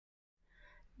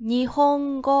日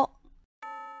本語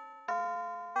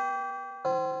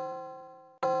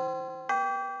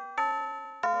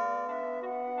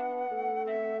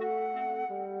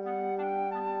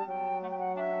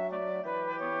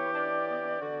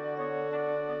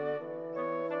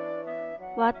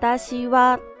私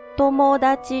は友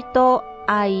達と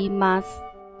会います。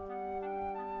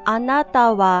あな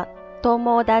たは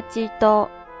友達と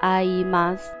会い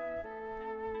ます。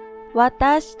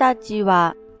私たち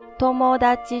は友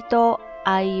達と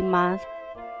会います。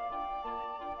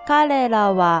彼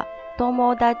らは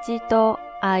友達と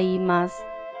会います。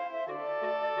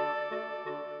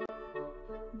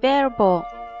verbo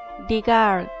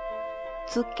ligar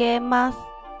つけます、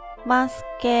ます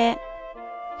け、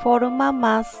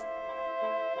formamos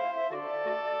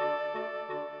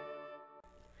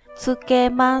つけ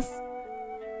ます。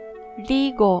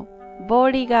ligo, vou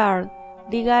ligar,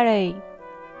 ligarei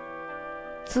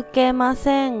つけま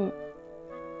せん。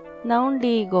não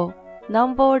ligo,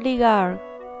 não vou ligar,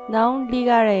 não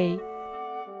ligarei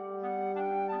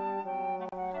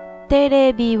テ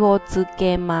レビをつ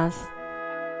けます。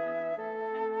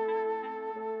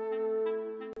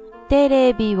テ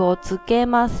レビをつけ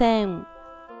ません。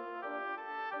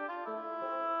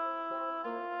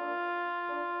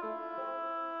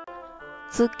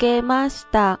つけまし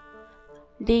た。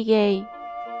liguei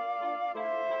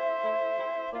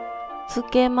つ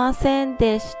けません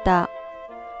でした。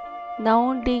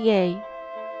não liguei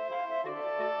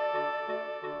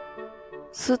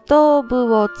ストー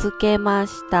ブをつけま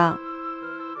した。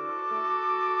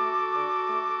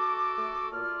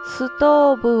ス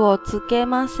トーブをつけ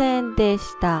ませんで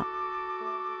した。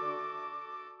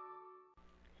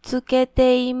つけ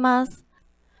ています。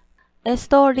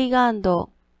estoy ligando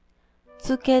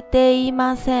つけてい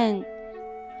ません。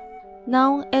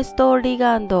não estoy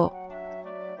ligando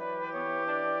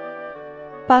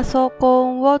パソコ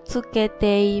ンをつけ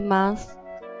ています。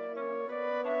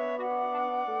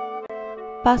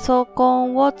パソコ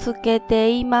ンをつけ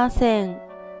ていません。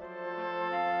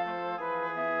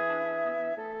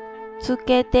つ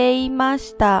けていま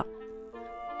した。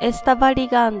estaba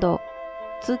ligando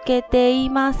つけてい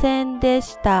ませんで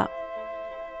した。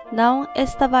não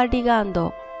estaba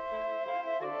ligando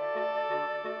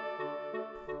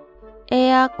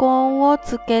エアコンを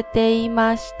つけてい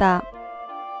ました。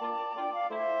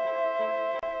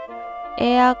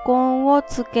エアコンを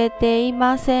つけてい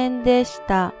ませんでし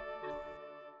た。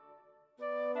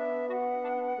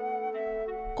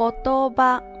言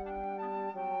葉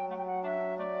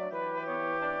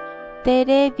テ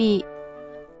レビ、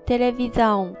テレビ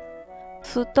ザン、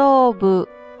ストーブ、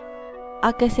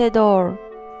aquecedor、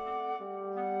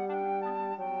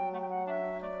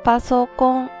パソ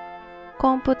コン、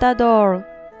computador、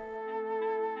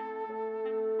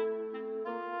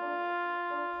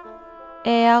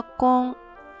エアコン、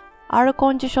ar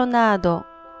condicionado、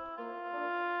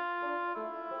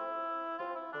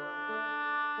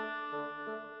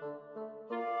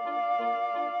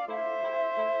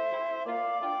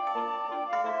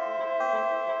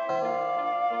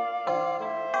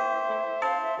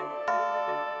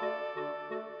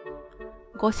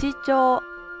ご視聴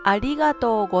ありが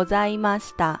とうございま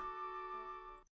した。